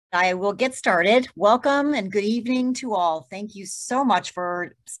I will get started. Welcome and good evening to all. Thank you so much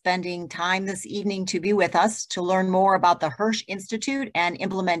for spending time this evening to be with us to learn more about the Hirsh Institute and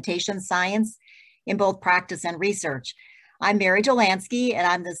implementation science in both practice and research. I'm Mary Delansky, and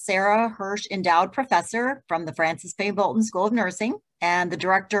I'm the Sarah Hirsh Endowed Professor from the Francis Payne Bolton School of Nursing and the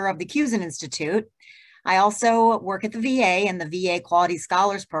Director of the Cusin Institute. I also work at the VA and the VA Quality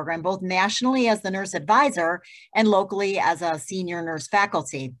Scholars Program, both nationally as the nurse advisor and locally as a senior nurse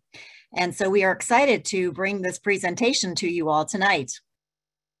faculty. And so we are excited to bring this presentation to you all tonight.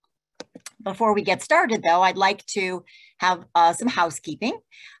 Before we get started, though, I'd like to have some housekeeping.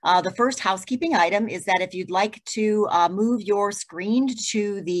 The first housekeeping item is that if you'd like to move your screen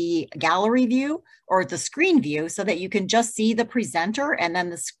to the gallery view or the screen view so that you can just see the presenter and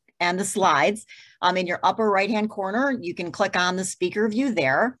then the slides, in your upper right-hand corner, you can click on the speaker view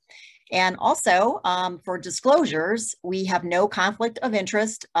there. And also, for disclosures, we have no conflict of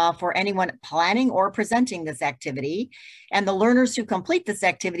interest for anyone planning or presenting this activity. And the learners who complete this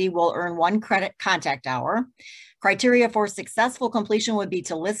activity will earn 1 credit contact hour. Criteria for successful completion would be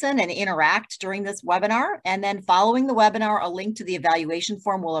to listen and interact during this webinar. And then following the webinar, a link to the evaluation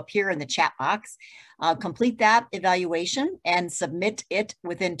form will appear in the chat box. Complete that evaluation and submit it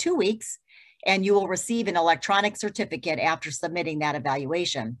within 2 weeks, and you will receive an electronic certificate after submitting that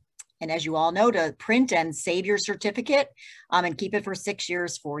evaluation. And as you all know, to print and save your certificate and keep it for 6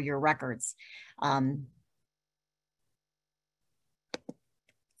 years for your records.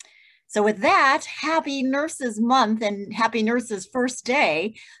 So with that, happy Nurses Month and happy Nurses First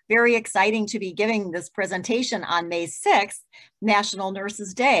Day. Very exciting to be giving this presentation on May 6th, National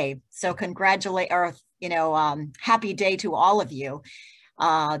Nurses Day. So happy day to all of you.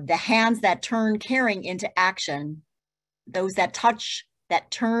 The hands that turn caring into action, those that touch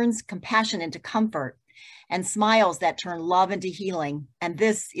that turns compassion into comfort, and smiles that turn love into healing. And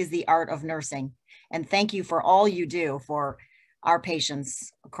this is the art of nursing. And thank you for all you do for our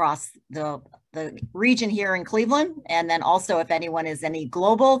patients across the region here in Cleveland, and then also if anyone is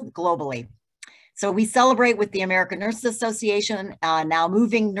globally. So we celebrate with the American Nurses Association, now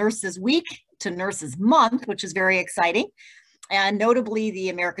moving Nurses Week to Nurses Month, which is very exciting. And notably, the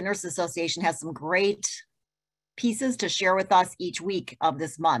American Nurses Association has some great pieces to share with us each week of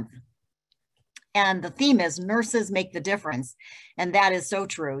this month. And the theme is Nurses Make the Difference. And that is so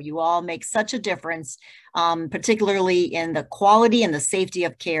true. You all make such a difference, particularly in the quality and the safety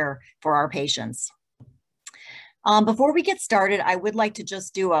of care for our patients. Before we get started, I would like to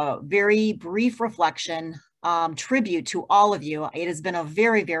just do a very brief reflection, tribute to all of you. It has been a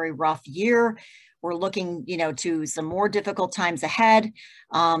very, very rough year. We're looking, to some more difficult times ahead.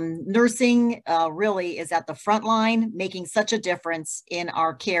 Nursing really is at the front line, making such a difference in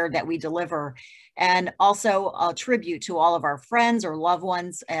our care that we deliver. And also a tribute to all of our friends or loved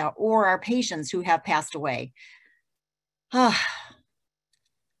ones or our patients who have passed away.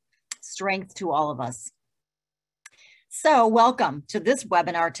 Strength to all of us. So welcome to this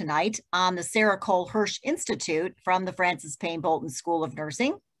webinar tonight on the Sarah Cole Hirsh Institute from the Francis Payne Bolton School of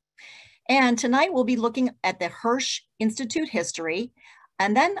Nursing. And tonight we'll be looking at the Hirsh Institute history,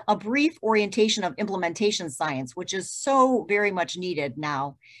 and then a brief orientation of implementation science, which is so very much needed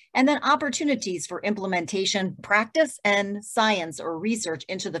now, and then opportunities for implementation practice and science or research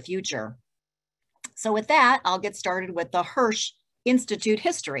into the future. So with that, I'll get started with the Hirsh Institute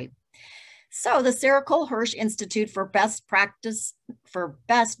history. So the Sarah Cole Hirsh Institute for Best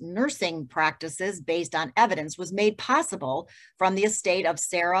Nursing Practices based on evidence was made possible from the estate of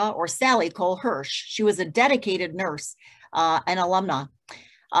Sarah or Sally Cole Hirsh. She was a dedicated nurse, an alumna.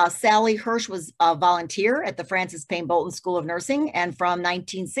 Sally Hirsh was a volunteer at the Francis Payne Bolton School of Nursing, and from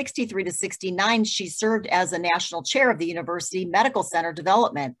 1963 to 69, she served as a national chair of the University Medical Center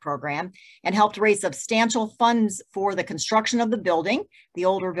Development Program and helped raise substantial funds for the construction of the building, the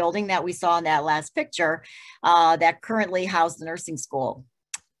older building that we saw in that last picture, that currently housed the nursing school.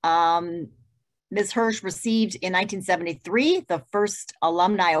 Ms. Hirsh received in 1973 the first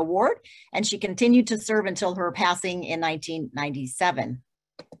alumni award, and she continued to serve until her passing in 1997.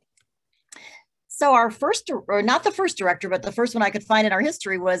 So our first, or not the first director, but the first one I could find in our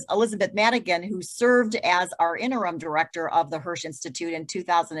history was Elizabeth Madigan, who served as our interim director of the Hirsh Institute in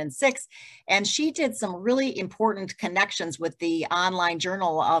 2006. And she did some really important connections with the online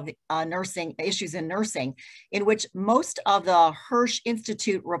journal of nursing issues in nursing, in which most of the Hirsh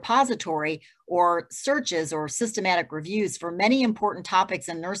Institute repository or searches or systematic reviews for many important topics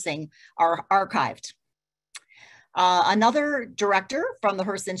in nursing are archived. Another director from the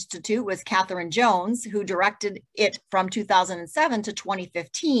Hirsh Institute was Catherine Jones, who directed it from 2007 to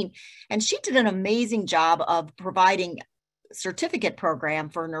 2015. And she did an amazing job of providing certificate program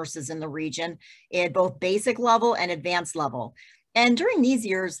for nurses in the region at both basic level and advanced level. And during these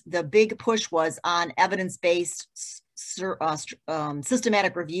years, the big push was on evidence-based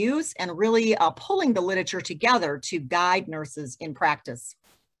systematic reviews and really pulling the literature together to guide nurses in practice.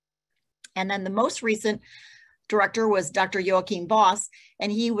 And then the most recent director was Dr. Joachim Voss, and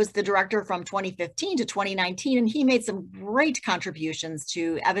he was the director from 2015 to 2019, and he made some great contributions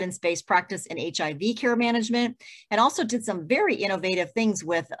to evidence-based practice in HIV care management, and also did some very innovative things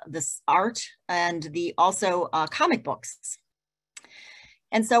with this art and the also comic books.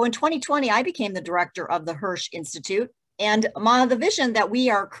 And so in 2020, I became the director of the Hirsh Institute. And the vision that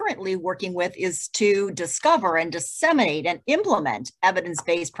we are currently working with is to discover and disseminate and implement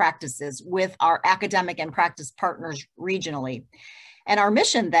evidence-based practices with our academic and practice partners regionally. And our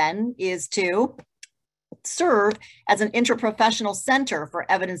mission then is to serve as an interprofessional center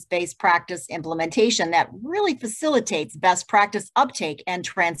for evidence-based practice implementation that really facilitates best practice uptake and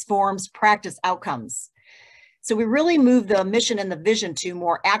transforms practice outcomes. So we really move the mission and the vision to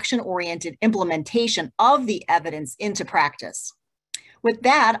more action-oriented implementation of the evidence into practice. With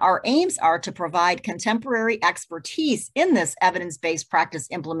that, our aims are to provide contemporary expertise in this evidence-based practice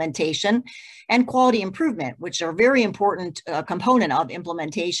implementation and quality improvement, which are very important component of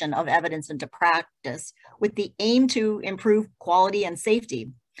implementation of evidence into practice, with the aim to improve quality and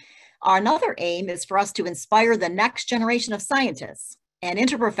safety. Another aim is for us to inspire the next generation of scientists and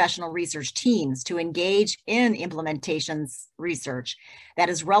interprofessional research teams to engage in implementations research that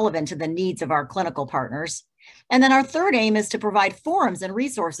is relevant to the needs of our clinical partners. And then our third aim is to provide forums and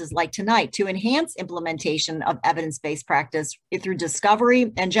resources like tonight to enhance implementation of evidence-based practice through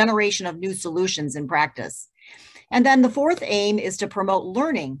discovery and generation of new solutions in practice. And then the fourth aim is to promote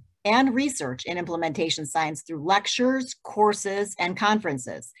learning and research in implementation science through lectures, courses, and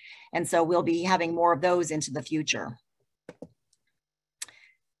conferences. And so we'll be having more of those into the future.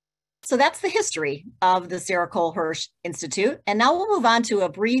 So that's the history of the Sarah Cole Hirsh Institute. And now we'll move on to a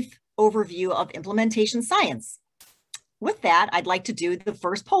brief overview of implementation science. With that, I'd like to do the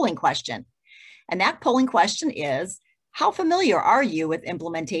first polling question. And that polling question is, how familiar are you with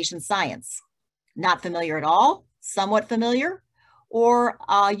implementation science? Not familiar at all, somewhat familiar, or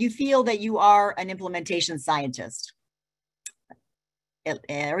you feel that you are an implementation scientist?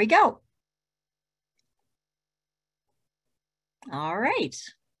 There we go. All right.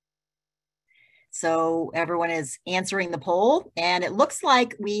 So everyone is answering the poll, and it looks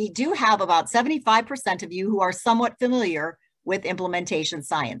like we do have about 75% of you who are somewhat familiar with implementation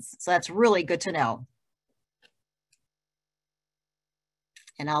science. So that's really good to know.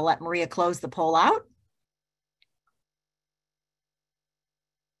 And I'll let Maria close the poll out.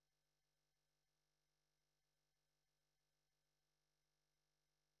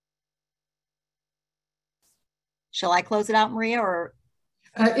 Shall I close it out, Maria, or?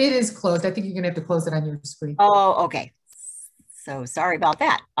 It is closed. I think you're going to have to close it on your screen. Oh, okay. So sorry about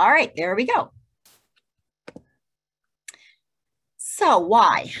that. All right, there we go. So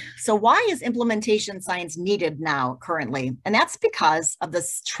why? So why is implementation science needed now currently? And that's because of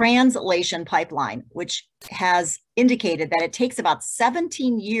this translation pipeline, which has indicated that it takes about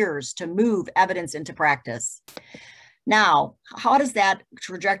 17 years to move evidence into practice. Now, how does that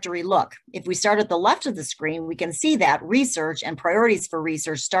trajectory look? If we start at the left of the screen, we can see that research and priorities for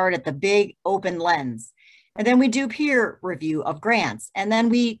research start at the big open lens. And then we do peer review of grants. And then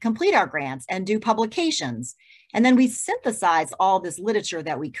we complete our grants and do publications. And then we synthesize all this literature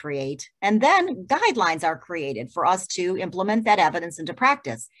that we create. And then guidelines are created for us to implement that evidence into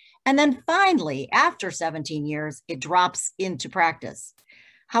practice. And then finally, after 17 years, it drops into practice.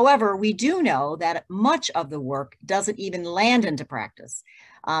 However, we do know that much of the work doesn't even land into practice.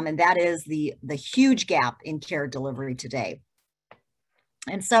 And that is the huge gap in care delivery today.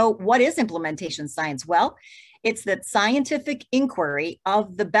 And so what is implementation science? Well, it's that scientific inquiry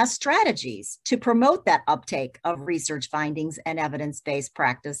of the best strategies to promote that uptake of research findings and evidence-based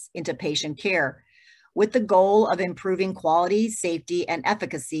practice into patient care with the goal of improving quality, safety, and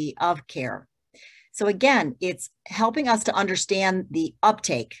efficacy of care. So again, it's helping us to understand the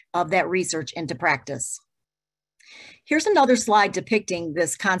uptake of that research into practice. Here's another slide depicting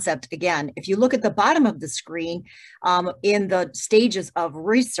this concept again. If you look at the bottom of the screen, in the stages of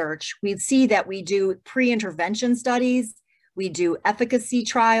research, we see that we do pre-intervention studies, we do efficacy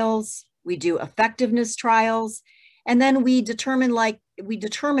trials, we do effectiveness trials, and then we determine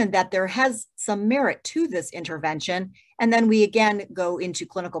that there has some merit to this intervention. And then we again go into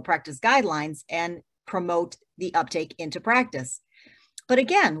clinical practice guidelines and promote the uptake into practice. But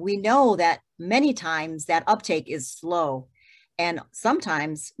again, we know that many times that uptake is slow and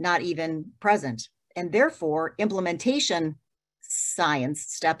sometimes not even present. And therefore, implementation science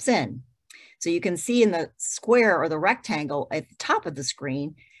steps in. So you can see in the square or the rectangle at the top of the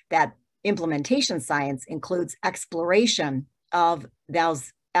screen that implementation science includes exploration of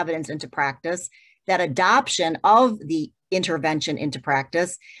those evidence into practice, that adoption of the intervention into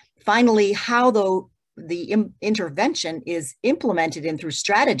practice, finally, how the intervention is implemented in through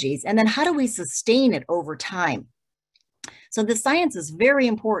strategies, and then how do we sustain it over time? So the science is very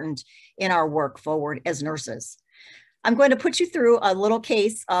important in our work forward as nurses. I'm going to put you through a little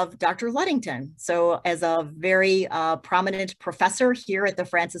case of Dr. Ludington. So as a very prominent professor here at the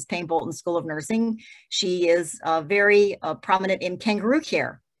Francis Payne Bolton School of Nursing, she is very prominent in kangaroo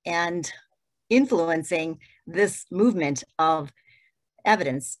care and influencing this movement of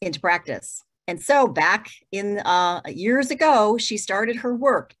evidence into practice. And so back in years ago, she started her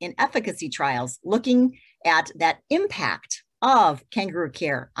work in efficacy trials, looking at that impact of kangaroo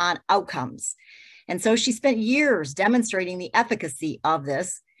care on outcomes. And so she spent years demonstrating the efficacy of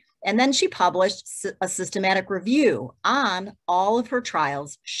this. And then she published a systematic review on all of her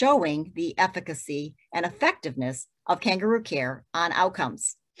trials showing the efficacy and effectiveness of kangaroo care on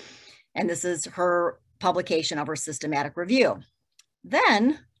outcomes. And this is her publication of her systematic review.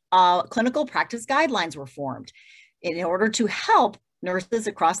 Then clinical practice guidelines were formed in order to help nurses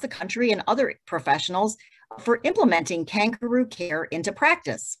across the country and other professionals for implementing kangaroo care into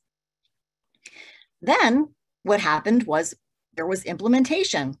practice. Then what happened was there was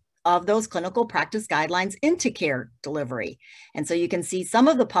implementation of those clinical practice guidelines into care delivery. And so you can see some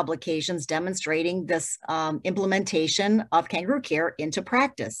of the publications demonstrating this implementation of kangaroo care into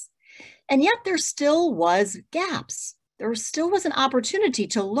practice. And yet there still was gaps. There still was an opportunity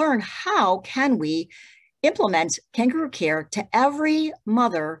to learn how can we implement kangaroo care to every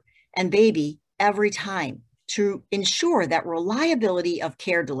mother and baby every time to ensure that reliability of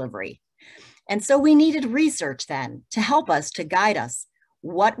care delivery. And so we needed research then to help us, to guide us.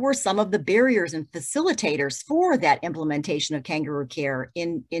 What were some of the barriers and facilitators for that implementation of kangaroo care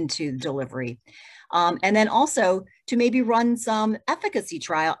into delivery? And then also to maybe run some efficacy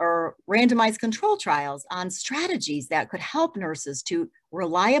trial or randomized control trials on strategies that could help nurses to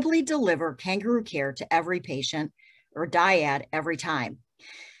reliably deliver kangaroo care to every patient or dyad every time.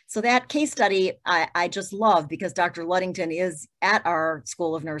 So that case study I just love because Dr. Ludington is at our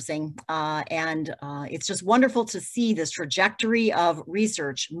School of Nursing, and it's just wonderful to see this trajectory of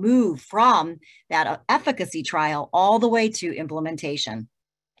research move from that efficacy trial all the way to implementation.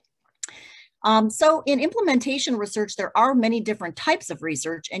 So in implementation research, there are many different types of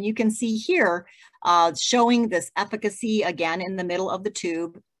research, and you can see here showing this efficacy again in the middle of the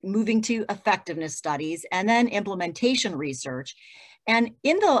tube, moving to effectiveness studies, and then implementation research. And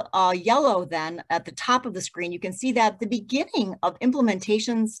in the yellow then at the top of the screen, you can see that the beginning of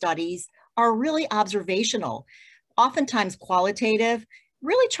implementation studies are really observational, oftentimes qualitative,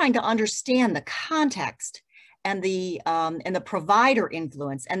 really trying to understand the context and the provider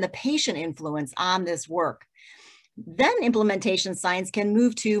influence and the patient influence on this work. Then implementation science can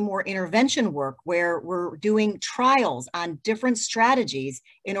move to more intervention work where we're doing trials on different strategies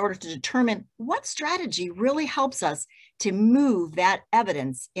in order to determine what strategy really helps us to move that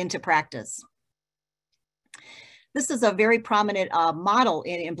evidence into practice. This is a very prominent model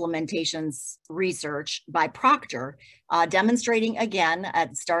in implementations research by Proctor, demonstrating again,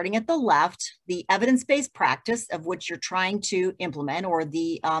 starting at the left, the evidence-based practice of which you're trying to implement or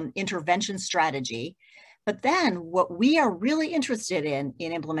the intervention strategy. But then what we are really interested in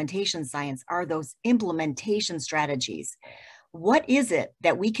implementation science are those implementation strategies. What is it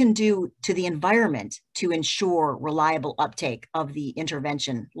that we can do to the environment to ensure reliable uptake of the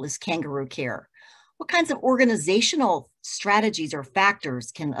intervention, this kangaroo care? What kinds of organizational strategies or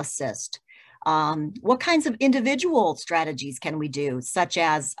factors can assist? What kinds of individual strategies can we do, such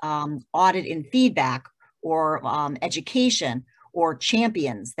as audit and feedback or education or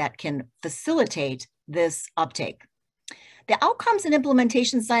champions that can facilitate this uptake? The outcomes in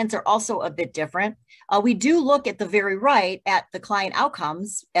implementation science are also a bit different. We do look at the very right at the client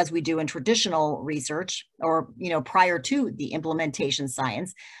outcomes as we do in traditional research or prior to the implementation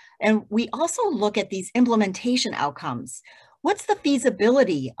science. And we also look at these implementation outcomes. What's the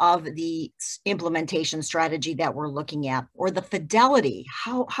feasibility of the implementation strategy that we're looking at, or the fidelity?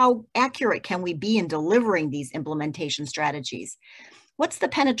 How accurate can we be in delivering these implementation strategies? What's the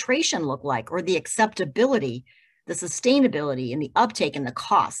penetration look like, or the acceptability, the sustainability, and the uptake and the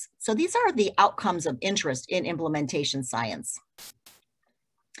costs? So these are the outcomes of interest in implementation science.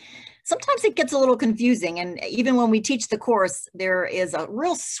 Sometimes it gets a little confusing, and even when we teach the course, there is a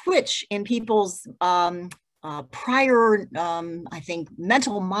real switch in people's prior, I think,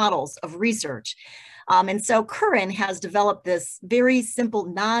 mental models of research. And so Curran has developed this very simple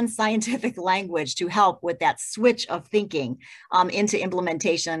non-scientific language to help with that switch of thinking into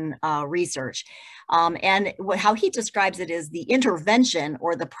implementation research. And how he describes it is the intervention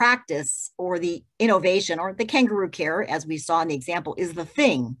or the practice or the innovation or the kangaroo care, as we saw in the example, is the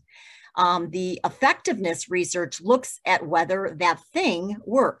thing. The effectiveness research looks at whether that thing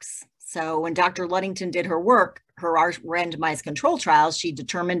works. So when Dr. Ludington did her work, her randomized control trials, she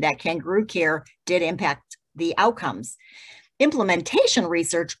determined that kangaroo care did impact the outcomes. Implementation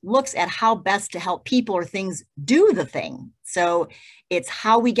research looks at how best to help people or things do the thing. So it's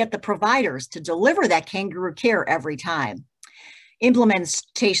how we get the providers to deliver that kangaroo care every time.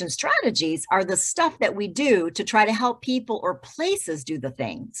 Implementation strategies are the stuff that we do to try to help people or places do the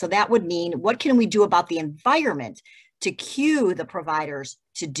thing. So that would mean, what can we do about the environment to cue the providers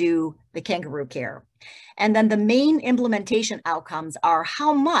to do the kangaroo care? And then the main implementation outcomes are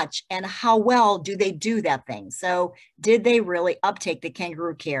how much and how well do they do that thing? So did they really uptake the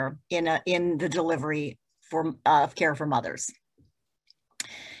kangaroo care in the delivery of care for mothers?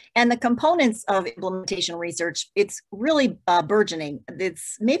 And the components of implementation research, it's really burgeoning.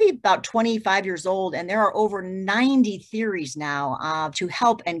 It's maybe about 25 years old, and there are over 90 theories now to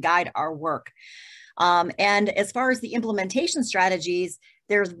help and guide our work. And as far as the implementation strategies,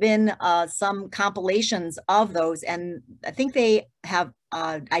 there's been some compilations of those, and I think they have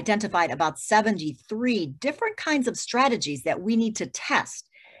identified about 73 different kinds of strategies that we need to test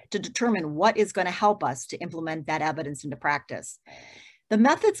to determine what is going to help us to implement that evidence into practice. The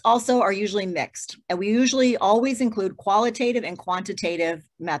methods also are usually mixed, and we usually always include qualitative and quantitative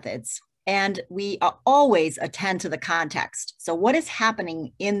methods. And we always attend to the context. So what is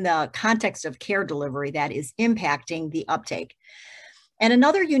happening in the context of care delivery that is impacting the uptake? And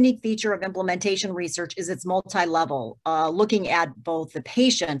another unique feature of implementation research is it's multi-level, looking at both the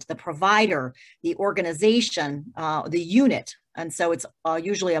patient, the provider, the organization, the unit. And so it's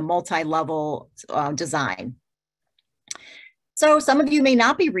usually a multi-level design. So some of you may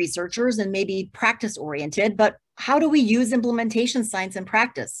not be researchers and maybe practice oriented, but how do we use implementation science in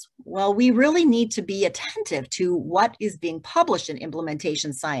practice? Well, we really need to be attentive to what is being published in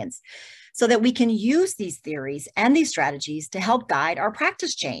implementation science so that we can use these theories and these strategies to help guide our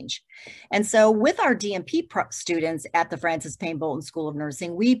practice change. And so with our DNP students at the Francis Payne Bolton School of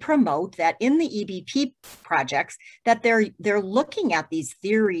Nursing, we promote that in the EBP projects that they're looking at these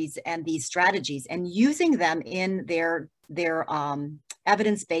theories and these strategies and using them in their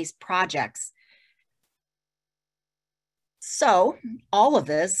evidence-based projects. So all of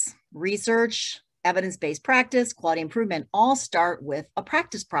this research, evidence-based practice, quality improvement, all start with a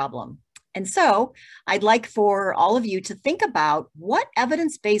practice problem. And so I'd like for all of you to think about what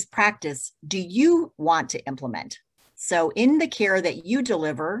evidence-based practice do you want to implement? So in the care that you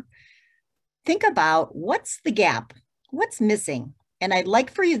deliver, think about what's the gap, what's missing? And I'd like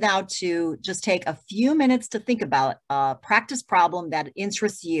for you now to just take a few minutes to think about a practice problem that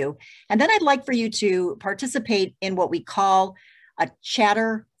interests you. And then I'd like for you to participate in what we call a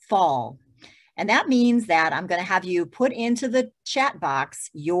chatter fall. And that means that I'm going to have you put into the chat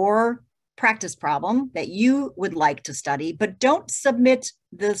box your practice problem that you would like to study, but don't submit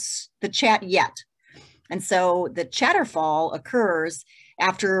the chat yet. And so the chatter fall occurs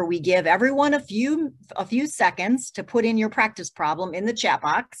after we give everyone a few seconds to put in your practice problem in the chat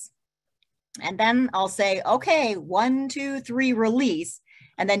box. And then I'll say, okay, 1, 2, 3, release.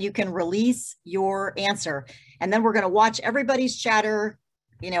 And then you can release your answer. And then we're going to watch everybody's chatter,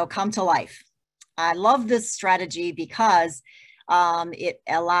 come to life. I love this strategy because it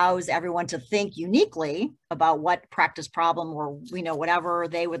allows everyone to think uniquely about what practice problem or whatever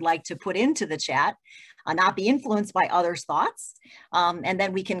they would like to put into the chat, not be influenced by others' thoughts. And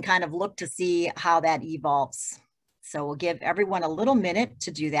then we can kind of look to see how that evolves. So we'll give everyone a little minute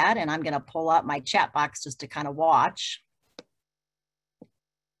to do that. And I'm going to pull up my chat box just to kind of watch.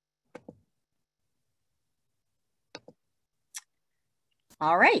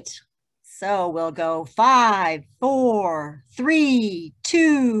 All right. So we'll go 5, 4, 3,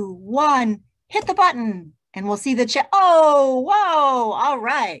 2, 1, hit the button and we'll see the chat. Oh, whoa. All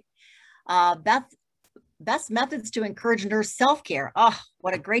right. Best methods to encourage nurse self-care. Oh,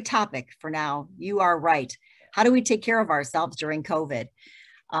 what a great topic for now. You are right. How do we take care of ourselves during COVID?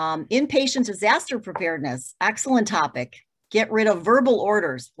 Inpatient disaster preparedness. Excellent topic. Get rid of verbal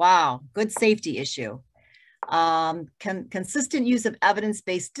orders. Wow. Good safety issue. Consistent use of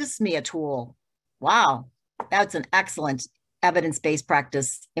evidence-based dyspnea tool. Wow, that's an excellent evidence-based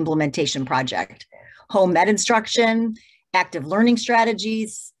practice implementation project. Home med instruction, active learning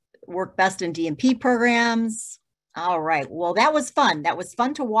strategies, work best in DNP programs. All right, well, that was fun. That was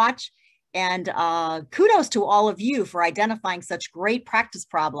fun to watch. And kudos to all of you for identifying such great practice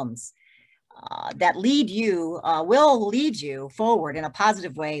problems that will lead you forward in a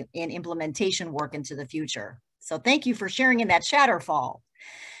positive way in implementation work into the future. So thank you for sharing in that Chatterfall.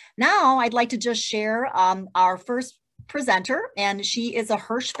 Now I'd like to just share our first presenter, and she is a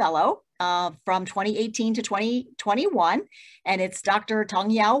Hirsh Fellow from 2018 to 2021, and it's Dr.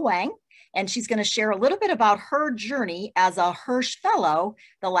 Tongyao Wang. And she's going to share a little bit about her journey as a Hirsh Fellow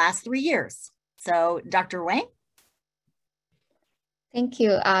the last 3 years. So Dr. Wang. Thank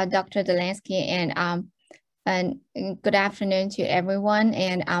you, Dr. Delansky, and good afternoon to everyone.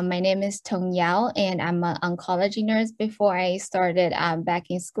 And my name is Tong Yao, and I'm an oncology nurse before I started back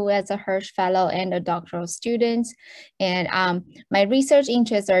in school as a Hirsh Fellow and a doctoral student. And my research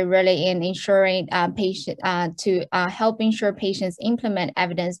interests are really in ensuring to help ensure patients implement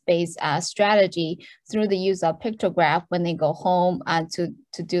evidence-based strategy through the use of pictograph when they go home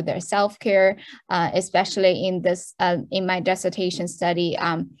to do their self-care, especially in my dissertation study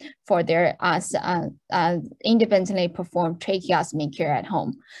for their independently performed tracheostomy care at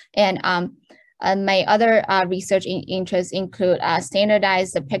home. And my other research interests include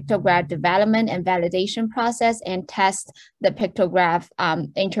standardize the pictograph development and validation process and test the pictograph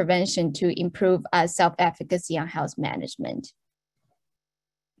intervention to improve self-efficacy on health management.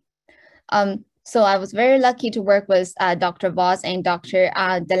 So I was very lucky to work with Dr. Voss and Dr.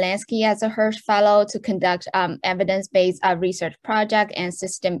 Delansky as a Hirsh Fellow to conduct evidence-based research project and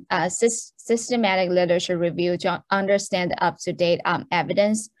systematic literature review to understand the up-to-date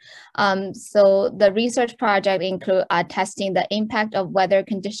evidence. So the research project include testing the impact of weather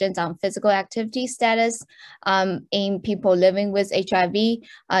conditions on physical activity status in people living with HIV,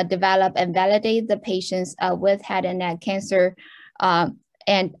 develop and validate the patients with head and neck cancer,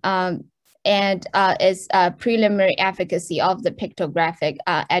 and its preliminary efficacy of the pictographic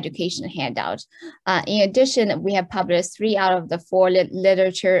education handout. In addition, we have published 3 out of the 4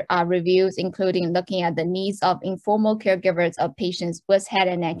 literature reviews, including looking at the needs of informal caregivers of patients with head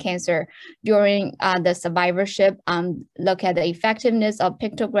and neck cancer during the survivorship, look at the effectiveness of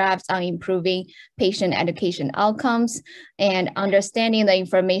pictographs on improving patient education outcomes, and understanding the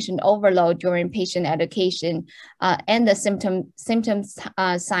information overload during patient education, and the symptoms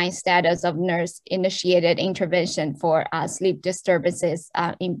sign status of nurse-initiated intervention for sleep disturbances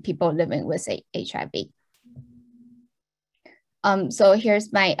in people living with HIV. So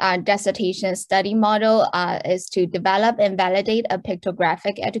here's my dissertation study model is to develop and validate a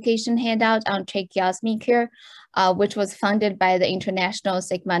pictographic education handout on tracheostomy care, which was funded by the International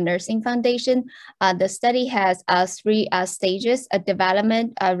Sigma Nursing Foundation. The study has 3 stages: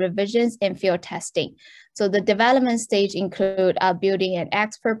 development, revisions, and field testing. So the development stage include building an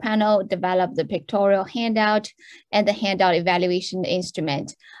expert panel, develop the pictorial handout, and the handout evaluation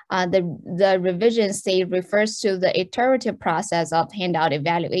instrument. The revision stage refers to the iterative process of handout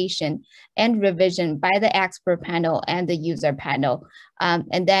evaluation and revision by the expert panel and the user panel.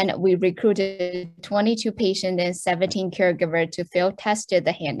 And then we recruited 22 patients and 17 caregivers to field tested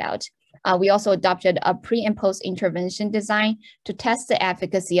the handout. We also adopted a pre and post intervention design to test the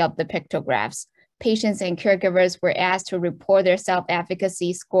efficacy of the pictographs. Patients and caregivers were asked to report their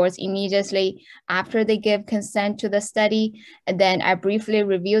self-efficacy scores immediately after they give consent to the study. And then I briefly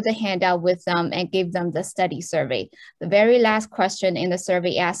reviewed the handout with them and gave them the study survey. The very last question in the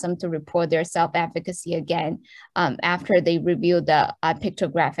survey asked them to report their self-efficacy again after they reviewed the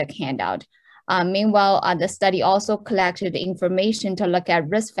pictographic handout. Meanwhile, the study also collected information to look at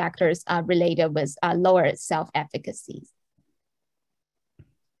risk factors related with lower self-efficacy.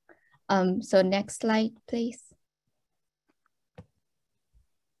 So next slide, please.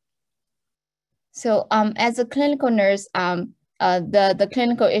 So as a clinical nurse, the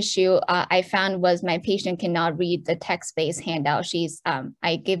clinical issue I found was my patient cannot read the text-based handout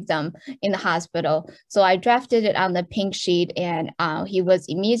I give them in the hospital. So I drafted it on the pink sheet, and he was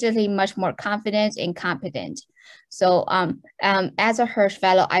immediately much more confident and competent. So as a Hirsh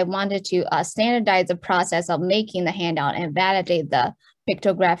Fellow, I wanted to standardize the process of making the handout and validate the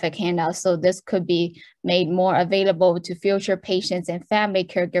pictographic handout, so this could be made more available to future patients and family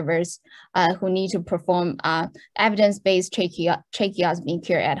caregivers who need to perform evidence-based tracheostomy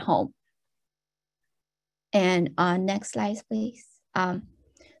care at home. And next slide, please.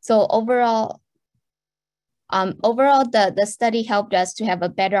 So overall, the study helped us to have a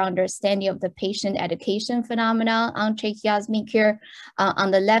better understanding of the patient education phenomena on tracheostomy care. On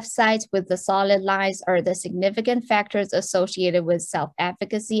the left side with the solid lines are the significant factors associated with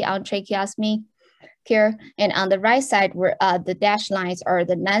self-efficacy on tracheostomy care. And on the right side, where the dashed lines are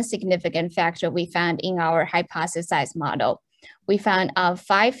the non-significant factor we found in our hypothesized model. we found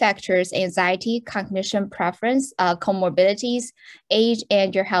 5 factors: anxiety, cognition, preference, comorbidities, age,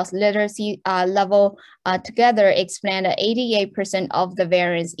 and your health literacy level together explain 88% of the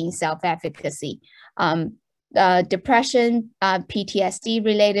variance in self-efficacy. Depression, PTSD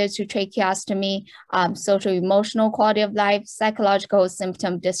related to tracheostomy, social emotional quality of life, psychological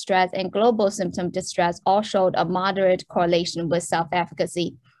symptom distress, and global symptom distress all showed a moderate correlation with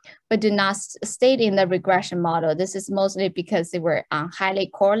self-efficacy, but did not state in the regression model. This is mostly because they were highly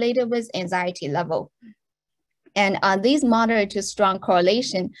correlated with anxiety level. And these moderate to strong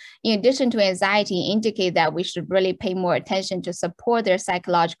correlation, in addition to anxiety, indicate that we should really pay more attention to support their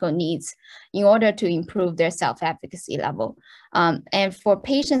psychological needs in order to improve their self-efficacy level. And for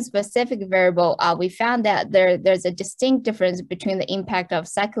patient-specific variable, we found that there's a distinct difference between the impact of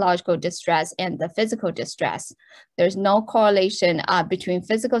psychological distress and the physical distress. There's no correlation between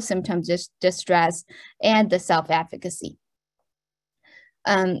physical symptoms distress and the self-efficacy.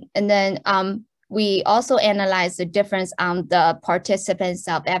 And then we also analyzed the difference on the participants'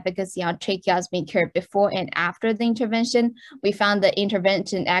 self-efficacy on tracheostomy care before and after the intervention. We found the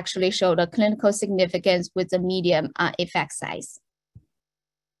intervention actually showed a clinical significance with a medium effect size.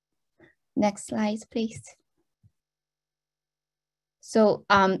 Next slide, please. So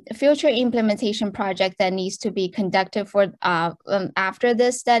future implementation project that needs to be conducted for after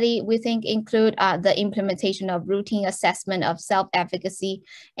this study, we think include the implementation of routine assessment of self-efficacy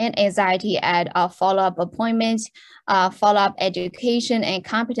and anxiety at follow-up appointments, follow-up education and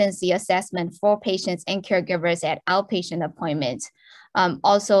competency assessment for patients and caregivers at outpatient appointments.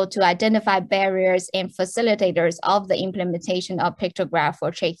 Also to identify barriers and facilitators of the implementation of pictograph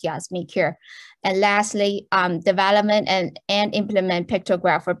for tracheostomy care. And lastly, development and implement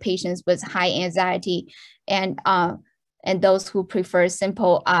pictograph for patients with high anxiety and those who prefer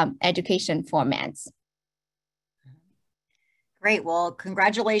simple education formats. Great. Well,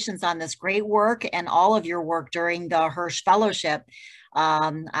 congratulations on this great work and all of your work during the Hirsh Fellowship.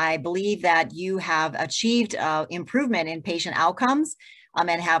 I believe that you have achieved improvement in patient outcomes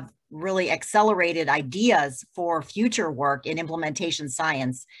and have really accelerated ideas for future work in implementation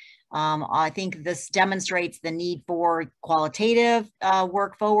science. I think this demonstrates the need for qualitative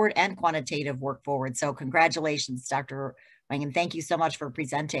work forward and quantitative work forward. So congratulations, Dr. Wang, and thank you so much for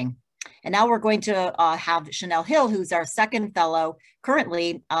presenting. And now we're going to have Chanel Hill, who's our second fellow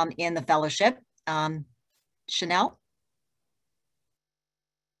currently in the fellowship. Chanel?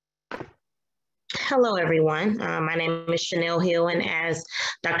 Hello, everyone. My name is Chanel Hill, and as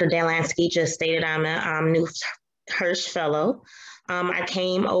Dr. Delansky just stated, I'm a new Hirsh Fellow. I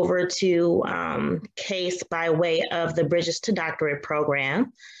came over to CASE by way of the Bridges to Doctorate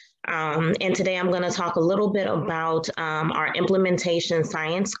program. And today I'm going to talk a little bit about our implementation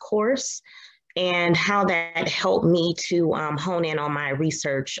science course and how that helped me to hone in on my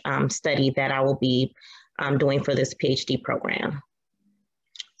research study that I will be doing for this PhD program.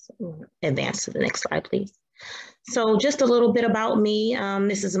 So advance to the next slide, please. So just a little bit about me.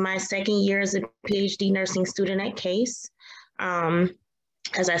 This is my second year as a PhD nursing student at CASE.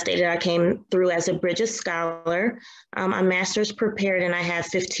 As I stated, I came through as a Bridges Scholar. I'm master's prepared and I have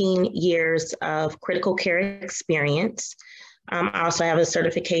 15 years of critical care experience. I also have a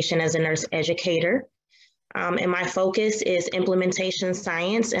certification as a nurse educator. And my focus is implementation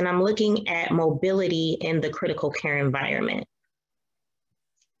science, and I'm looking at mobility in the critical care environment.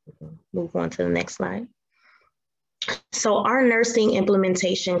 Move on to the next slide. So our nursing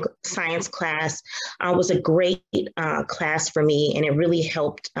implementation science class was a great class for me, and it really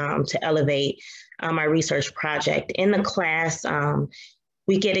helped to elevate my research project. In the class,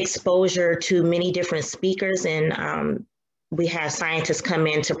 we get exposure to many different speakers, and we have scientists come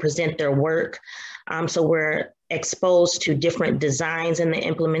in to present their work. So we're exposed to different designs in the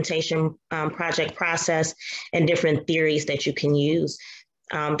implementation project process and different theories that you can use.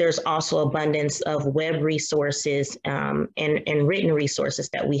 There's also abundance of web resources and written resources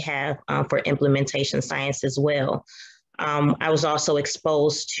that we have for implementation science as well. I was also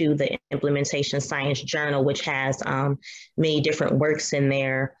exposed to the Implementation Science Journal, which has many different works in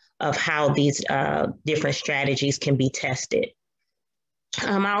there of how these different strategies can be tested.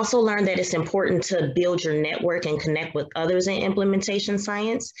 I also learned that it's important to build your network and connect with others in implementation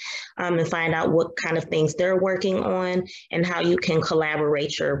science and find out what kind of things they're working on and how you can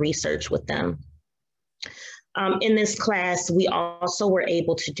collaborate your research with them. In this class, we also were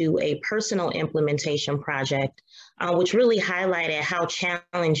able to do a personal implementation project, which really highlighted how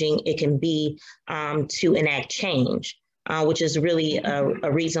challenging it can be to enact change, which is really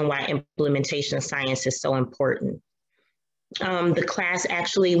a reason why implementation science is so important. The class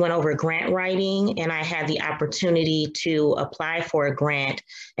actually went over grant writing, and I had the opportunity to apply for a grant,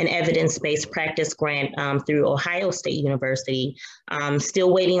 an evidence-based practice grant through Ohio State University.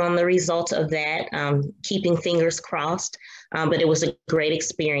 Still waiting on the results of that, keeping fingers crossed, but it was a great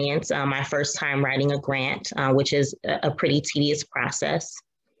experience. My first time writing a grant, which is a pretty tedious process.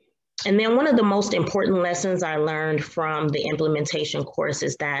 And then one of the most important lessons I learned from the implementation course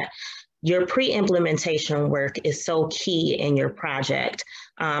is that your pre-implementation work is so key in your project,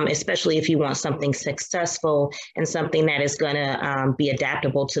 especially if you want something successful and something that is going to be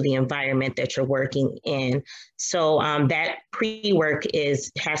adaptable to the environment that you're working in. So that pre-work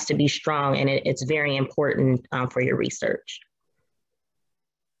has to be strong, and it's very important for your research.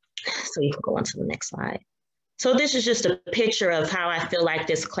 So you can go on to the next slide. So this is just a picture of how I feel like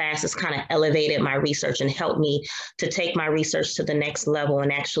this class has kind of elevated my research and helped me to take my research to the next level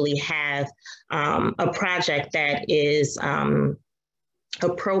and actually have a project that is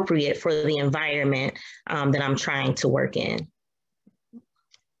appropriate for the environment that I'm trying to work in.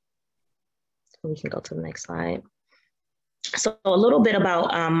 So we can go to the next slide. So a little bit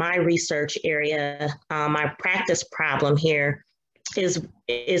about my research area. My practice problem here is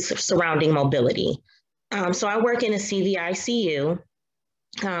surrounding mobility. So I work in a CVICU.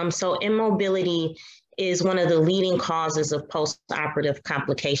 So immobility is one of the leading causes of post-operative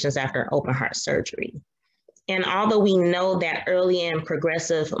complications after open heart surgery. And although we know that early and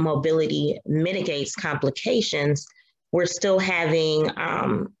progressive mobility mitigates complications, we're still having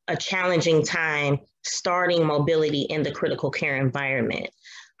a challenging time starting mobility in the critical care environment.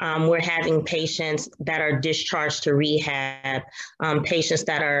 We're having patients that are discharged to rehab, patients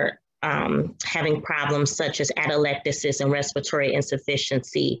that are having problems such as atelectasis and respiratory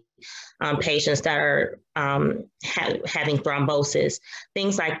insufficiency, patients that are having thrombosis,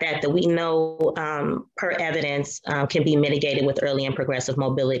 things like that we know per evidence can be mitigated with early and progressive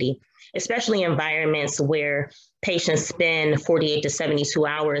mobility, especially environments where patients spend 48 to 72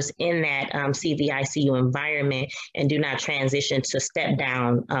 hours in that CVICU environment and do not transition to step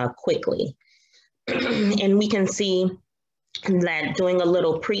down quickly. And we can see that doing a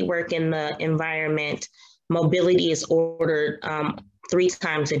little pre-work in the environment, mobility is ordered 3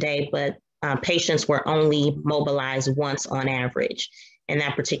 times a day, but patients were only mobilized once on average in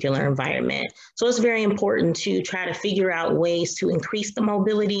that particular environment. So it's very important to try to figure out ways to increase the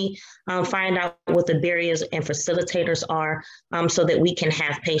mobility, find out what the barriers and facilitators are so that we can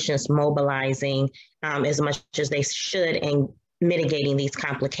have patients mobilizing as much as they should and mitigating these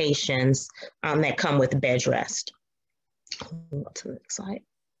complications that come with bed rest. Go to the next slide.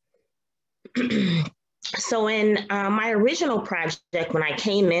 So in my original project, when I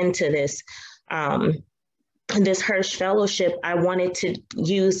came into this Hirsh Fellowship, I wanted to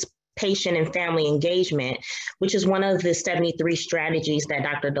use patient and family engagement, which is one of the 73 strategies that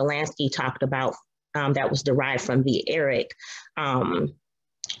Dr. Delansky talked about that was derived from the ERIC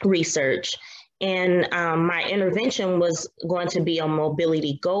research. And my intervention was going to be a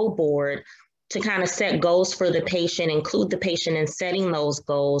mobility goal board to kind of set goals for the patient, include the patient in setting those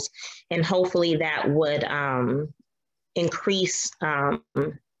goals, and hopefully that would increase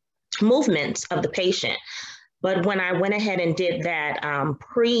movements of the patient. But when I went ahead and did that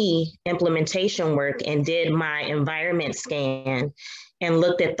pre-implementation work and did my environment scan and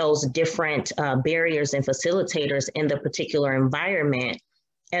looked at those different barriers and facilitators in the particular environment,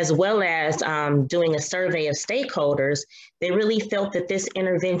 as well as doing a survey of stakeholders, they really felt that this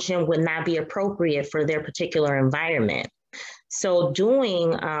intervention would not be appropriate for their particular environment. So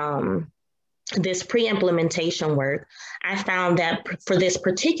doing this pre-implementation work, I found that for this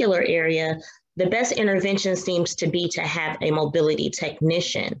particular area, the best intervention seems to be to have a mobility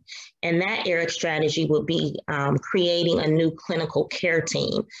technician. And that ERIC strategy would be creating a new clinical care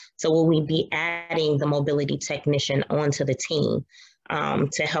team. So we'll be adding the mobility technician onto the team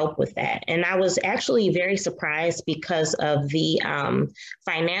to help with that. And I was actually very surprised because of the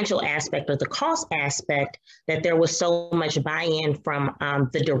financial aspect or the cost aspect that there was so much buy-in from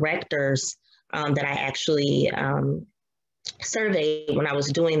the directors that I actually surveyed when I was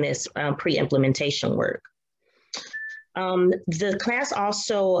doing this pre-implementation work. The class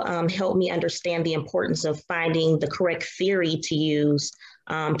also helped me understand the importance of finding the correct theory to use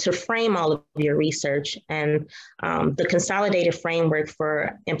to frame all of your research. And the consolidated framework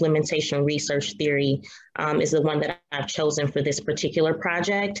for implementation research theory is the one that I've chosen for this particular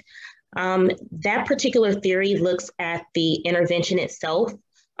project. That particular theory looks at the intervention itself,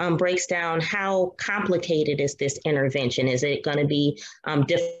 breaks down how complicated is this intervention. Is it going to be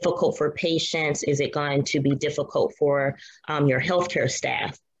difficult for patients? Is it going to be difficult for your healthcare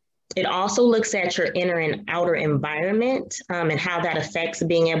staff? It also looks at your inner and outer environment and how that affects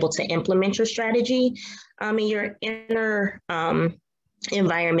being able to implement your strategy. And your inner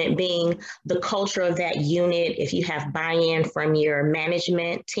environment being the culture of that unit, if you have buy-in from your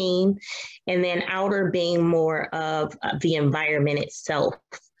management team, and then outer being more of the environment itself,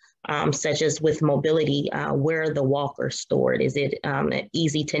 such as with mobility, where are the walkers stored? Is it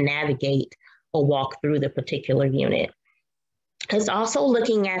easy to navigate or walk through the particular unit? It's also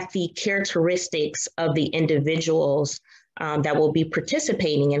looking at the characteristics of the individuals that will be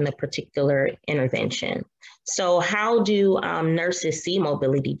participating in the particular intervention. So how do nurses see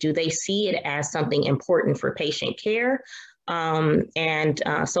mobility? Do they see it as something important for patient care? So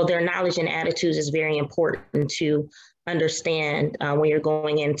their knowledge and attitudes is very important to understand when you're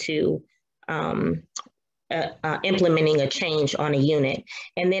going into implementing a change on a unit.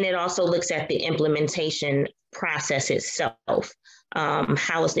 And then it also looks at the implementation process itself.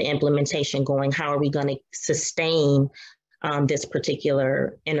 How is the implementation going? How are we going to sustain this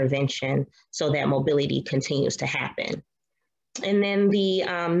particular intervention so that mobility continues to happen? And then the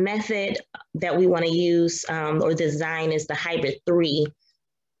method that we want to use or design is the hybrid 3.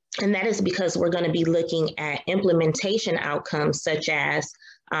 And that is because we're going to be looking at implementation outcomes such as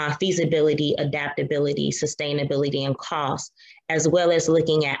feasibility, adaptability, sustainability, and cost, as well as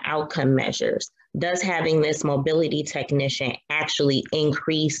looking at outcome measures. Does having this mobility technician actually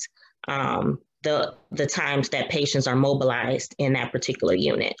increase the times that patients are mobilized in that particular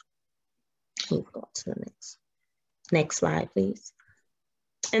unit? Can you go to the next slide, please?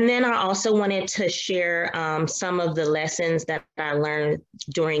 And then I also wanted to share some of the lessons that I learned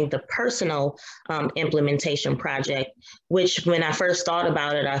during the personal implementation project, which when I first thought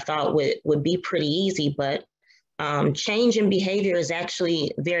about it, I thought would be pretty easy, but change in behavior is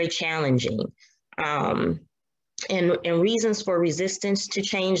actually very challenging. And reasons for resistance to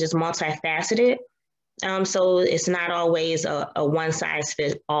change is multifaceted. So it's not always a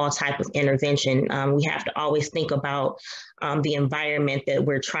one-size-fits-all type of intervention. We have to always think about the environment that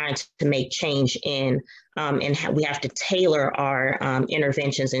we're trying to make change in, and we have to tailor our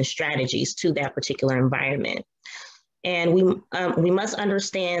interventions and strategies to that particular environment. And we must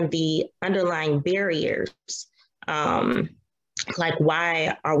understand the underlying barriers, like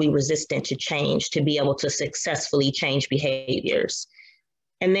why are we resistant to change, to be able to successfully change behaviors.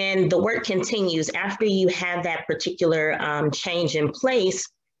 And then the work continues. After you have that particular change in place,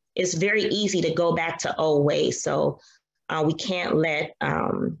 it's very easy to go back to old ways. So we can't let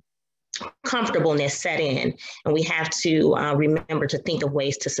comfortableness set in, and we have to remember to think of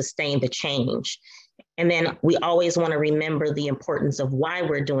ways to sustain the change. And then we always want to remember the importance of why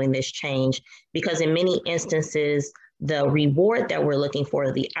we're doing this change, because in many instances, the reward that we're looking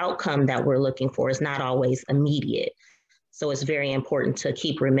for, the outcome that we're looking for is not always immediate. So it's very important to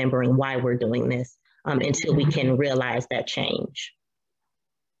keep remembering why we're doing this until we can realize that change.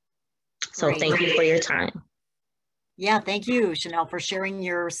 So Great. Thank you for your time. Yeah, thank you, Chanel, for sharing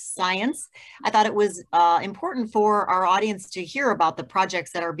your science. I thought it was important for our audience to hear about the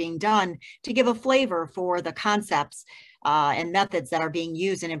projects that are being done to give a flavor for the concepts and methods that are being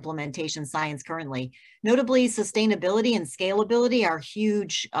used in implementation science currently. Notably, sustainability and scalability are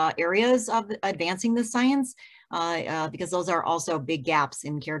huge areas of advancing the science because those are also big gaps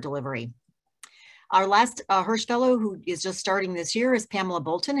in care delivery. Our last Hirsh Fellow, who is just starting this year, is Pamela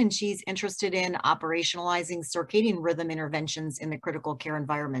Bolton, and she's interested in operationalizing circadian rhythm interventions in the critical care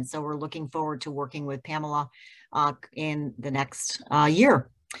environment. So we're looking forward to working with Pamela in the next year.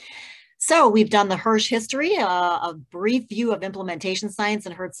 So we've done the Hirsh history, a brief view of implementation science,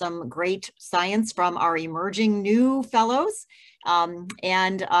 and heard some great science from our emerging new fellows.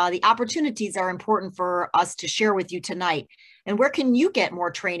 The opportunities are important for us to share with you tonight. And where can you get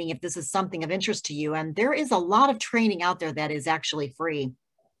more training if this is something of interest to you? And there is a lot of training out there that is actually free.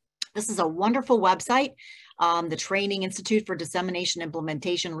 This is a wonderful website, the Training Institute for Dissemination,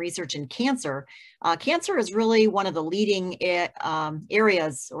 Implementation, Research in Cancer. Cancer is really one of the leading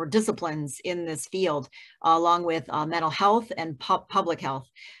areas or disciplines in this field, along with mental health and public health.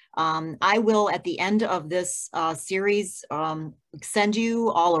 I will, at the end of this series, send you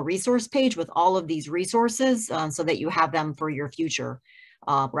all a resource page with all of these resources so that you have them for your future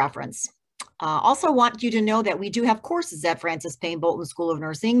reference. Also want you to know that we do have courses at Francis Payne Bolton School of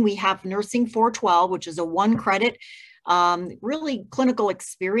Nursing. We have Nursing 412, which is a 1-credit really clinical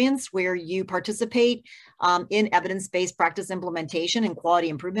experience where you participate in evidence-based practice implementation and quality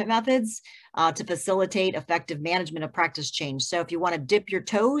improvement methods to facilitate effective management of practice change. So if you want to dip your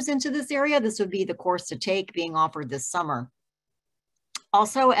toes into this area, this would be the course to take, being offered this summer.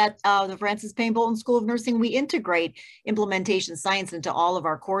 Also at the Francis Payne Bolton School of Nursing, we integrate implementation science into all of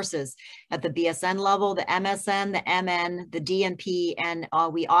our courses at the BSN level, the MSN, the MN, the DNP, and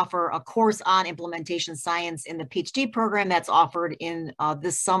we offer a course on implementation science in the PhD program that's offered in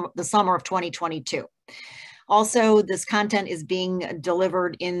the summer of 2022. Also, this content is being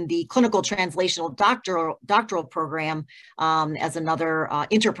delivered in the clinical translational doctoral program as another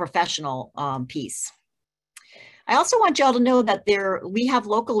interprofessional piece. I also want y'all to know that we have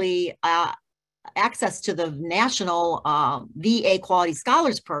locally access to the National VA Quality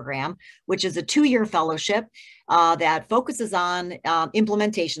Scholars Program, which is a 2-year fellowship that focuses on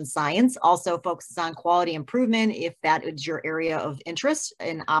implementation science, also focuses on quality improvement if that is your area of interest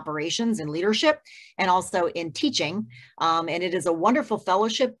in operations and leadership, and also in teaching. And it is a wonderful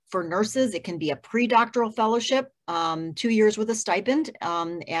fellowship for nurses. It can be a pre-doctoral fellowship, 2 years with a stipend,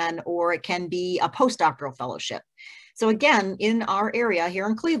 or it can be a postdoctoral fellowship. So again, in our area here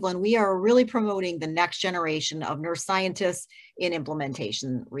in Cleveland, we are really promoting the next generation of nurse scientists in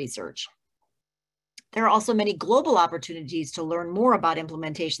implementation research. There are also many global opportunities to learn more about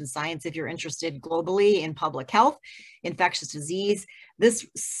implementation science if you're interested globally in public health, infectious disease.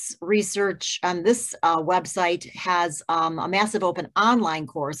 This research on this website has a massive open online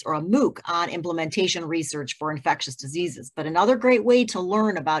course, or a MOOC, on implementation research for infectious diseases, but another great way to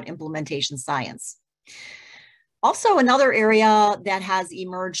learn about implementation science. Also, another area that has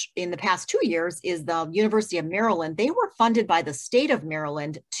emerged in the past 2 years is the University of Maryland. They were funded by the state of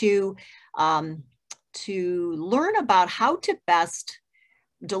Maryland to learn about how to best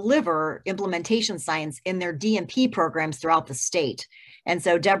deliver implementation science in their DNP programs throughout the state. And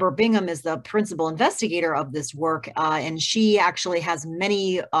so Deborah Bingham is the principal investigator of this work, and she actually has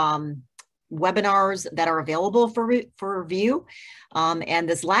many webinars that are available for review. And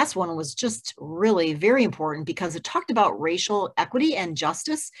this last one was just really very important because it talked about racial equity and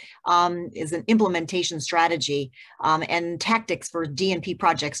justice is an implementation strategy and tactics for DNP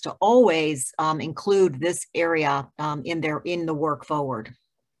projects to always include this area in the work forward.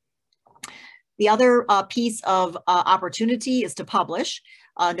 The other piece of opportunity is to publish.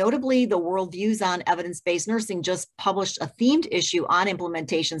 Notably, the World Views on Evidence-Based Nursing just published a themed issue on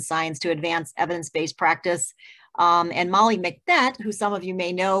implementation science to advance evidence-based practice. And Molly McNett, who some of you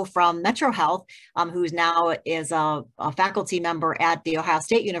may know from Metro Health, who's now is a faculty member at The Ohio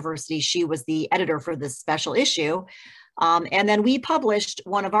State University, she was the editor for this special issue. And then we published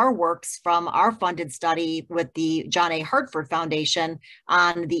one of our works from our funded study with the John A. Hartford Foundation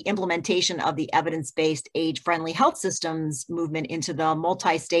on the implementation of the evidence-based age-friendly health systems movement into the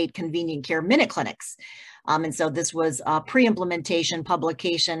multi-state convenient care minute clinics. And so this was a pre-implementation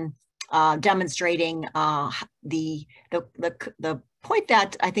publication demonstrating the point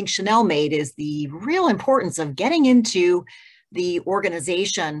that I think Chanel made is the real importance of getting into the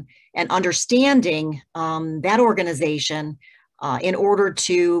organization and understanding that organization in order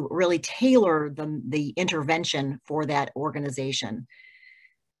to really tailor the intervention for that organization.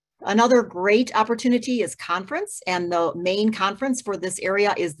 Another great opportunity is conference, and the main conference for this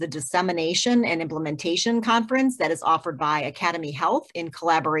area is the Dissemination and Implementation Conference that is offered by Academy Health in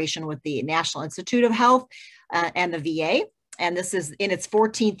collaboration with the National Institute of Health and the VA. And this is in its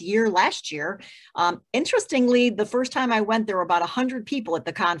 14th year last year. Interestingly, the first time I went, there were about 100 people at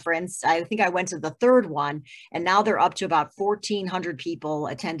the conference. I think I went to the third one, and now they're up to about 1,400 people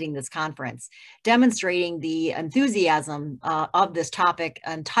attending this conference, demonstrating the enthusiasm of this topic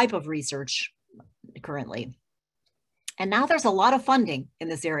and type of research currently. And now there's a lot of funding in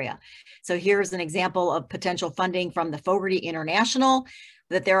this area. So here's an example of potential funding from the Fogarty International,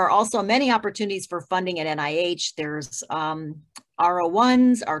 that there are also many opportunities for funding at NIH. There's R01s,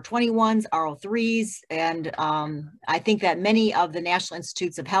 R21s, R03s, and I think that many of the National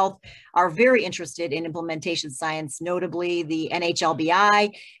Institutes of Health are very interested in implementation science, notably the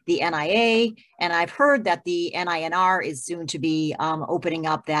NHLBI, the NIA, and I've heard that the NINR is soon to be opening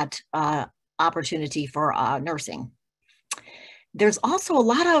up that opportunity for nursing. There's also a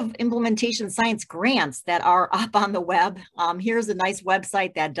lot of implementation science grants that are up on the web. Here's a nice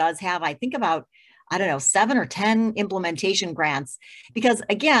website that does have, I think about, I don't know, 7 or 10 implementation grants, because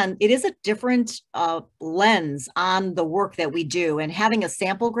again, it is a different lens on the work that we do, and having a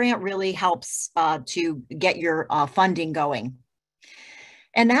sample grant really helps to get your funding going.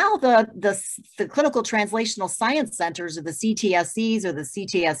 And now the clinical translational science centers, or the CTSCs or the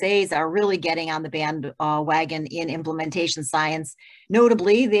CTSAs, are really getting on the bandwagon in implementation science.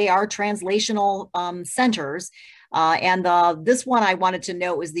 Notably, they are translational centers. And this one I wanted to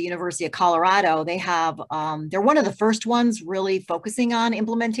note was the University of Colorado. They have, they're one of the first ones really focusing on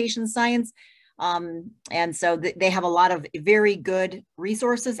implementation science. And so they have a lot of very good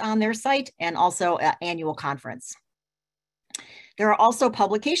resources on their site, and also an annual conference. There are also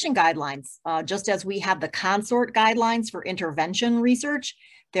publication guidelines. Just as we have the consort guidelines for intervention research,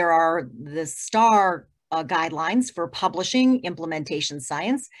 there are the STAR guidelines for publishing implementation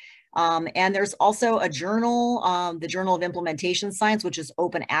science. And there's also a journal, the Journal of Implementation Science, which is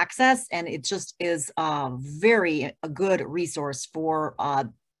open access, and it just is a good resource for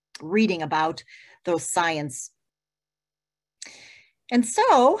reading about those science. And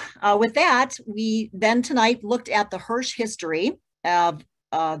so with that, we then tonight looked at the Hirsh history of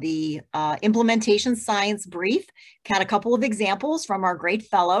the implementation science brief, had a couple of examples from our great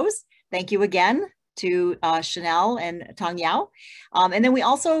fellows. Thank you again to Chanel and Tong Yao. And then we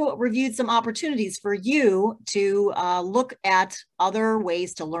also reviewed some opportunities for you to look at other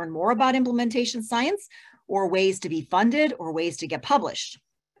ways to learn more about implementation science, or ways to be funded, or ways to get published.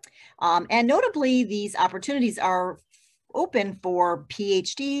 And notably, these opportunities are open for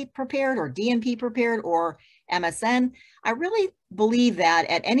PhD prepared, or DNP prepared, or MSN. I really believe that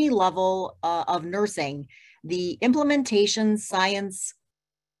at any level of nursing, the implementation science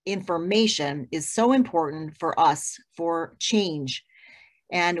information is so important for us for change.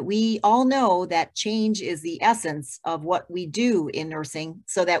 And we all know that change is the essence of what we do in nursing,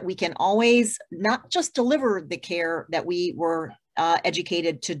 so that we can always not just deliver the care that we were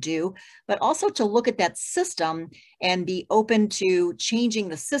educated to do, but also to look at that system and be open to changing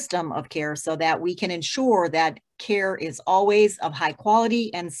the system of care, so that we can ensure that care is always of high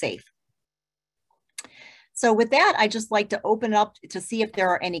quality and safe. So with that, I'd just like to open up to see if there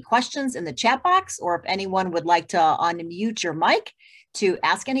are any questions in the chat box, or if anyone would like to unmute your mic to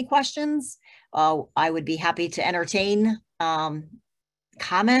ask any questions. I would be happy to entertain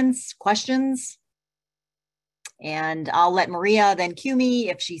comments, questions. And I'll let Maria then cue me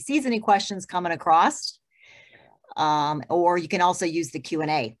if she sees any questions coming across, or you can also use the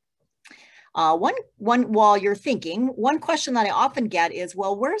Q&A. While you're thinking, one question that I often get is,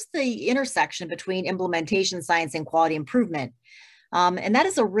 well, where's the intersection between implementation science and quality improvement? And that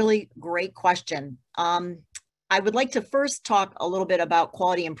is a really great question. I would like to first talk a little bit about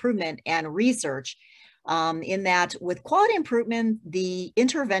quality improvement and research, in that with quality improvement, the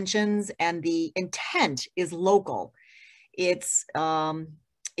interventions and the intent is local. It's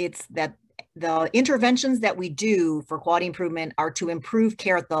that the interventions that we do for quality improvement are to improve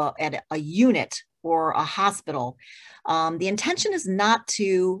care at a unit or a hospital. The intention is not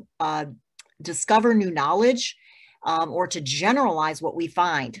to discover new knowledge or to generalize what we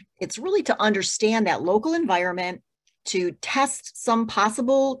find. It's really to understand that local environment, to test some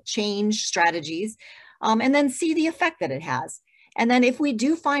possible change strategies, and then see the effect that it has. And then if we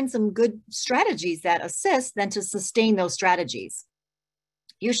do find some good strategies that assist, then to sustain those strategies.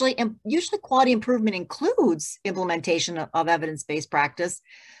 Usually quality improvement includes implementation of evidence-based practice,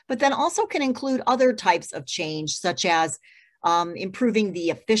 but then also can include other types of change, such as improving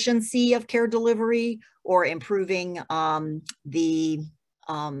the efficiency of care delivery, or improving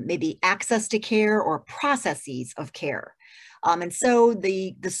maybe access to care or processes of care. And so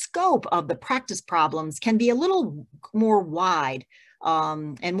the scope of the practice problems can be a little more wide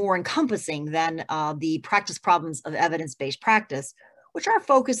and more encompassing than the practice problems of evidence-based practice, which are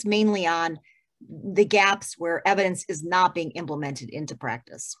focused mainly on the gaps where evidence is not being implemented into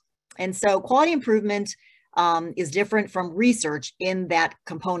practice. And so quality improvement is different from research in that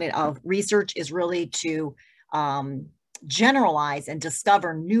component of research is really to generalize and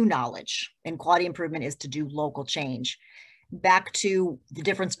discover new knowledge, and quality improvement is to do local change. Back to the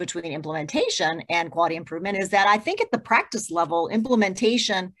difference between implementation and quality improvement is that I think at the practice level,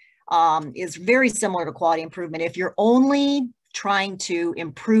 implementation is very similar to quality improvement. If you're only trying to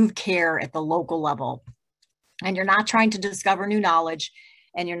improve care at the local level, and you're not trying to discover new knowledge,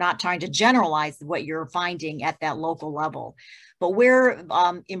 and you're not trying to generalize what you're finding at that local level. But where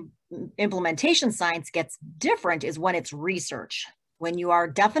implementation science gets different is when it's research, when you are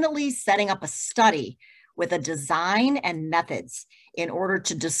definitely setting up a study with a design and methods in order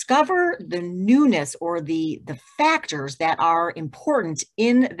to discover the newness or the factors that are important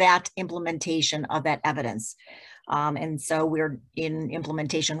in that implementation of that evidence. And so we're in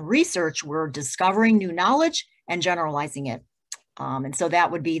implementation research, we're discovering new knowledge and generalizing it. And so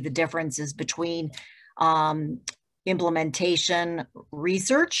that would be the differences between implementation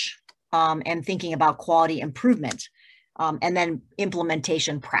research and thinking about quality improvement, and then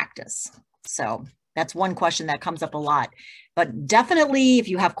implementation practice. So that's one question that comes up a lot. But definitely, if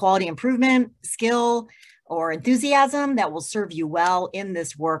you have quality improvement skill or enthusiasm, that will serve you well in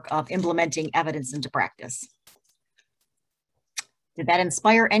this work of implementing evidence into practice. Did that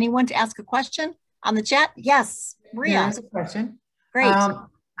inspire anyone to ask a question on the chat? Yes, Maria. Here's a question. Great.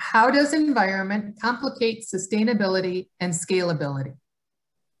 How does environment complicate sustainability and scalability?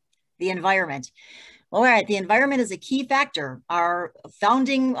 The environment. All right, the environment is a key factor. Our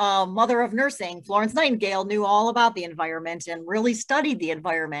founding mother of nursing, Florence Nightingale, knew all about the environment and really studied the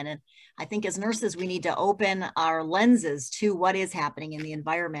environment. And I think as nurses, we need to open our lenses to what is happening in the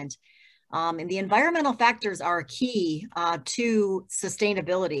environment. And the environmental factors are key to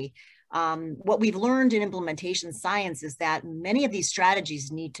sustainability. What we've learned in implementation science is that many of these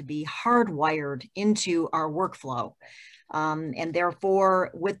strategies need to be hardwired into our workflow. And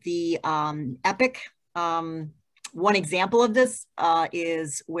therefore, with the EPIC, one example of this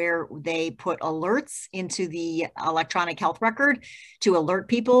is where they put alerts into the electronic health record to alert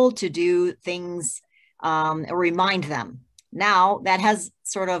people to do things or remind them. Now that has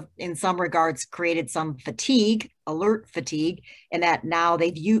sort of, in some regards, created some fatigue, alert fatigue, and that now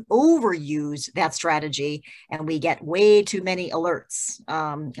they've overused that strategy and we get way too many alerts.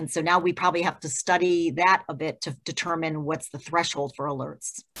 And so now we probably have to study that a bit to determine what's the threshold for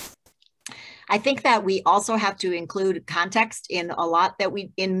alerts. I think that we also have to include context in a lot that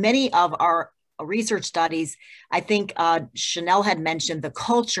in many of our research studies. I think Chanel had mentioned the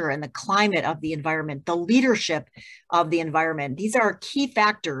culture and the climate of the environment, the leadership of the environment. These are key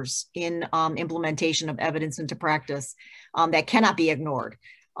factors in implementation of evidence into practice that cannot be ignored.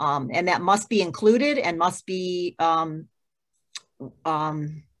 And that must be included and must be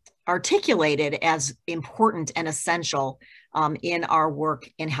articulated as important and essential in our work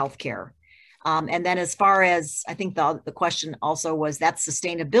in healthcare. And then as far as, I think the question also was that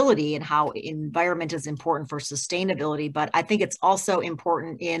sustainability and how environment is important for sustainability, but I think it's also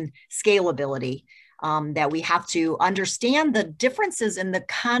important in scalability, that we have to understand the differences in the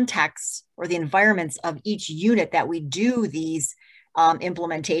context or the environments of each unit that we do these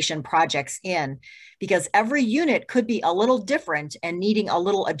implementation projects in, because every unit could be a little different and needing a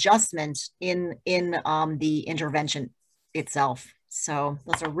little adjustment in the intervention itself. So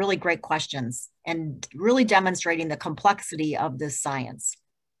those are really great questions and really demonstrating the complexity of this science.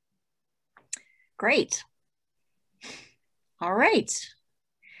 Great. All right.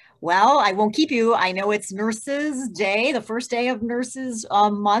 Well, I won't keep you. I know it's Nurses Day, the first day of Nurses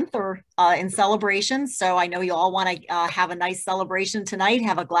Month or in celebration. So I know you all want to have a nice celebration tonight,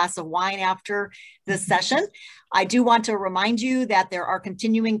 have a glass of wine after this session. I do want to remind you that there are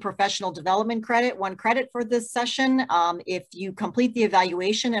continuing professional development credit, 1 credit for this session. If you complete the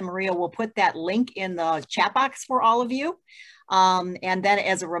evaluation, and Maria will put that link in the chat box for all of you. And then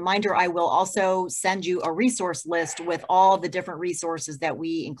as a reminder, I will also send you a resource list with all the different resources that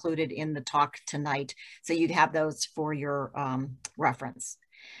we included in the talk tonight. So you'd have those for your reference.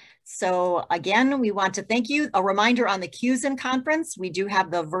 So again, we want to thank you. A reminder on the QSIN conference, we do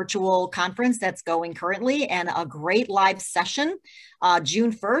have the virtual conference that's going currently and a great live session.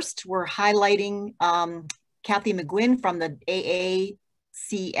 June 1st, we're highlighting Kathy McGuinn from the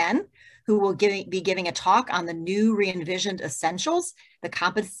AACN, who will be giving a talk on the new re-envisioned essentials, the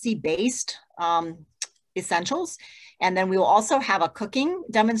competency-based essentials. And then we will also have a cooking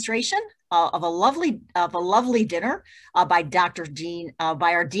demonstration of a lovely dinner by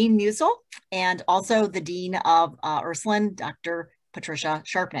our Dean Musil, and also the Dean of Ursuline, Dr. Patricia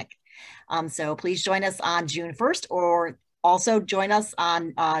Sharpnick. So please join us on June 1st, or also join us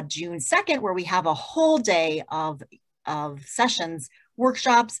on June 2nd, where we have a whole day of sessions,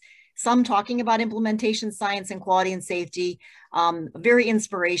 workshops, some talking about implementation science and quality and safety. Very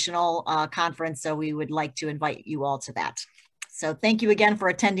inspirational conference, so we would like to invite you all to that. So thank you again for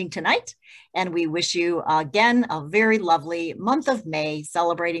attending tonight, and we wish you again a very lovely month of May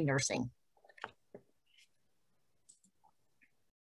celebrating nursing.